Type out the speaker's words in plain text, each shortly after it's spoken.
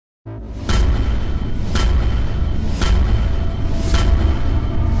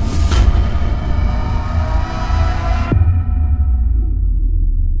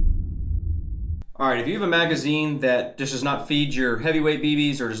All right, if you have a magazine that just does not feed your heavyweight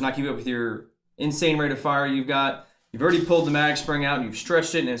BBs or does not keep up with your insane rate of fire you've already pulled the mag spring out and you've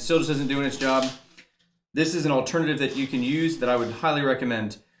stretched it and it still just isn't doing its job, this is an alternative that you can use that I would highly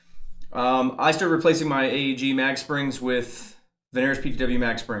recommend. I started replacing my AEG mag springs with Veneris PTW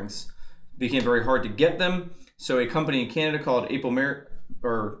mag springs. It became very hard to get them, so a company in Canada called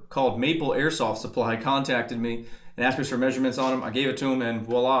Maple Airsoft Supply contacted me and asked me for measurements on them. I gave it to them, and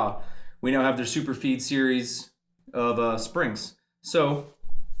voila, we now have their SuperFeed series of springs. So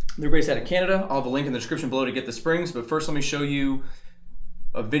they're based out of Canada. I'll have a link in the description below to get the springs, but first let me show you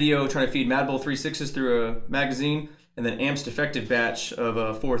a video trying to feed Mad Bull 3.6s through a magazine, and then Amp's defective batch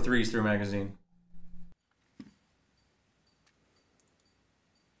of 4.3s through a magazine.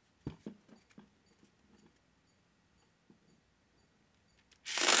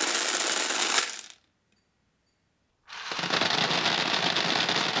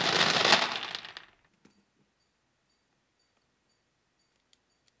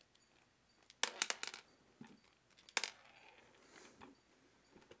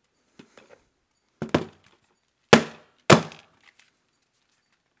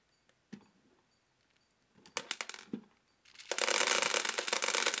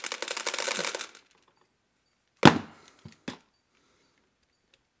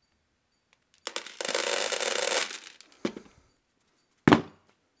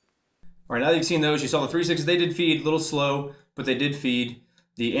 All right, now that you've seen those, you saw the 3.6s, they did feed, a little slow, but they did feed.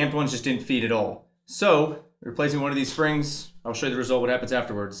 The Amp ones just didn't feed at all. So, replacing one of these springs, I'll show you the result, what happens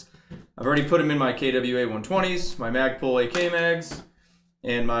afterwards. I've already put them in my KWA 120s, my Magpul AK mags,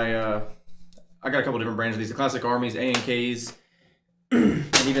 and my, I got a couple different brands of these, the Classic Armies, A&Ks, and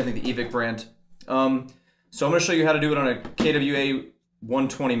even I think the EVIC brand. So I'm gonna show you how to do it on a KWA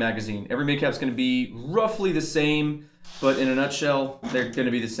 120 magazine. Every midcap is gonna be roughly the same, but in a nutshell, they're going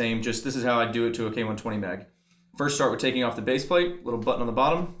to be the same. Just this is how I do it to a K120 mag. First, start with taking off the base plate, little button on the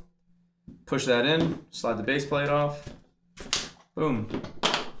bottom. Push that in, slide the base plate off. Boom.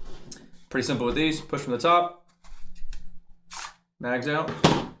 Pretty simple with these. Push from the top. Mags out.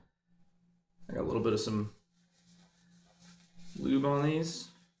 I got a little bit of some lube on these.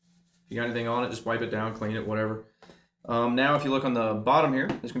 If you got anything on it, just wipe it down, clean it, whatever. Now, if you look on the bottom here,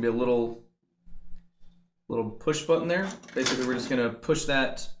 there's going to be a little push button there. Basically, we're just gonna push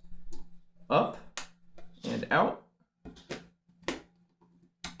that up and out. And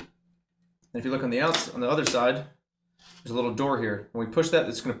if you look on the other side, there's a little door here. When we push that,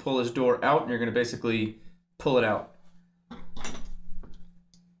 it's gonna pull this door out, and you're gonna basically pull it out.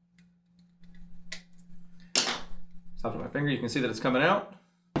 Top of my finger, you can see that it's coming out.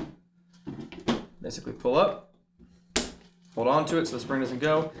 Basically, pull up. Hold on to it so the spring doesn't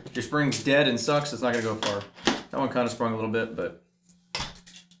go. If your spring's dead and sucks, it's not going to go far. That one kind of sprung a little bit, but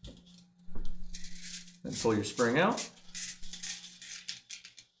then pull your spring out.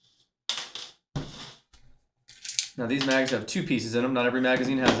 Now these mags have two pieces in them. Not every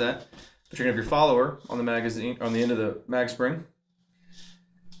magazine has that, but you're going to have your follower on the magazine, on the end of the mag spring.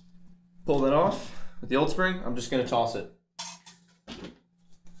 Pull that off. With the old spring, I'm just going to toss it.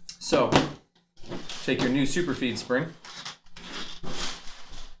 So, take your new SuperFeed spring.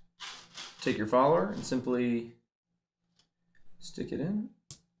 Take your follower and simply stick it in.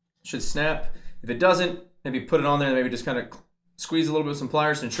 It should snap. If it doesn't, maybe put it on there and maybe just kind of squeeze a little bit with some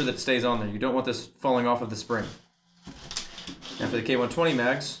pliers to ensure that it stays on there. You don't want this falling off of the spring. Now for the K120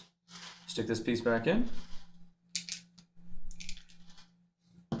 mags, stick this piece back in.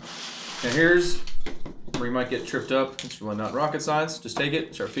 Now here's where you might get tripped up. It's really not rocket science. Just take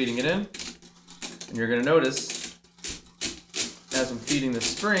it, start feeding it in, and you're going to notice as I'm feeding the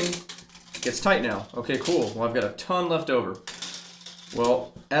spring, gets tight now. Okay, cool. Well, I've got a ton left over.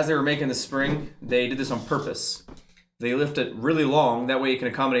 Well, as they were making the spring, they did this on purpose. They lift it really long. That way you can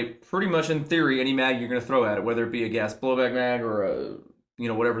accommodate pretty much in theory any mag you're going to throw at it, whether it be a gas blowback mag or a,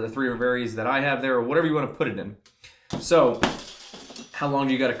 whatever the 3 varies that I have there or whatever you want to put it in. So, how long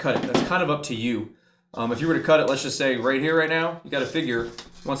do you got to cut it? That's kind of up to you. If you were to cut it, let's just say right here, right now, you got to figure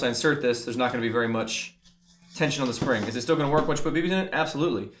once I insert this, there's not going to be very much tension on the spring. Is it still going to work once you put BBs in it?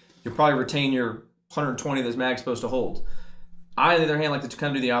 Absolutely. You'll probably retain your 120 this mag's supposed to hold. I, on the other hand, like to kind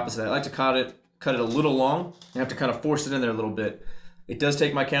of do the opposite. I like to cut it a little long and have to kind of force it in there a little bit. It does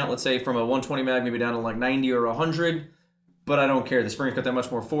take my count, let's say, from a 120 mag maybe down to like 90 or 100, but I don't care. The spring's got that much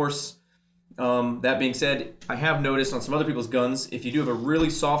more force. That being said, I have noticed on some other people's guns, if you do have a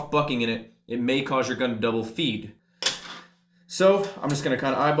really soft bucking in it, it may cause your gun to double feed. So I'm just going to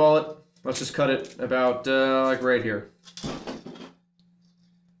kind of eyeball it. Let's just cut it about like right here,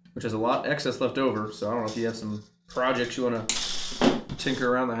 which has a lot excess left over. So I don't know if you have some projects you want to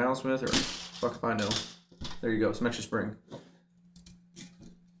tinker around the house with or Fuck if I know. There you go, some extra spring.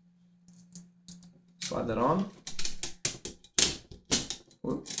 Slide that on.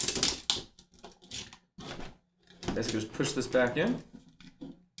 Whoop. Basically just push this back in. A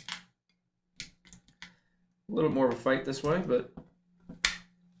little bit more of a fight this way, but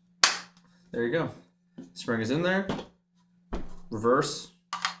there you go. Spring is in there. Reverse.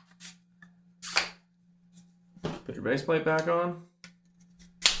 Put your base plate back on.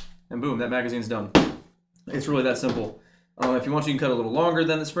 And boom, that magazine's done. It's really that simple. If you want to, you can cut a little longer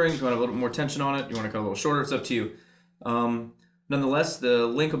than the spring. If you want a little bit more tension on it, you want to cut a little shorter, it's up to you. Nonetheless, the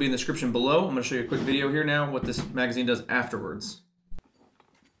link will be in the description below. I'm going to show you a quick video here now what this magazine does afterwards.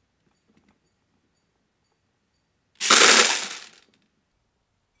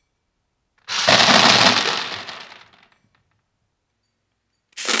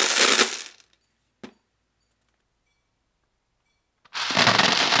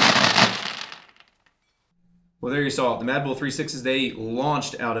 Well, there you saw it. The Mad Bull 3.6s, they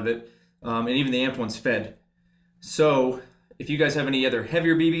launched out of it, and even the amped ones fed. So, if you guys have any other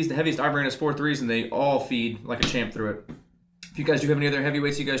heavier BBs, the heaviest I ran is 4.3s, and they all feed like a champ through it. If you guys do have any other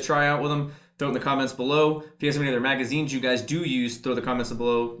heavyweights you guys try out with them, throw it in the comments below. If you guys have any other magazines you guys do use, throw the comments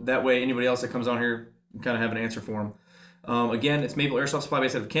below. That way, anybody else that comes on here, you kind of have an answer for them. Again, it's Maple Airsoft Supply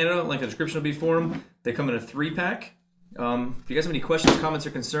based out of Canada. Link in the description will be for them. They come in a 3-pack. If you guys have any questions, comments, or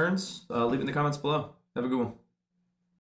concerns, leave it in the comments below. Have a good one.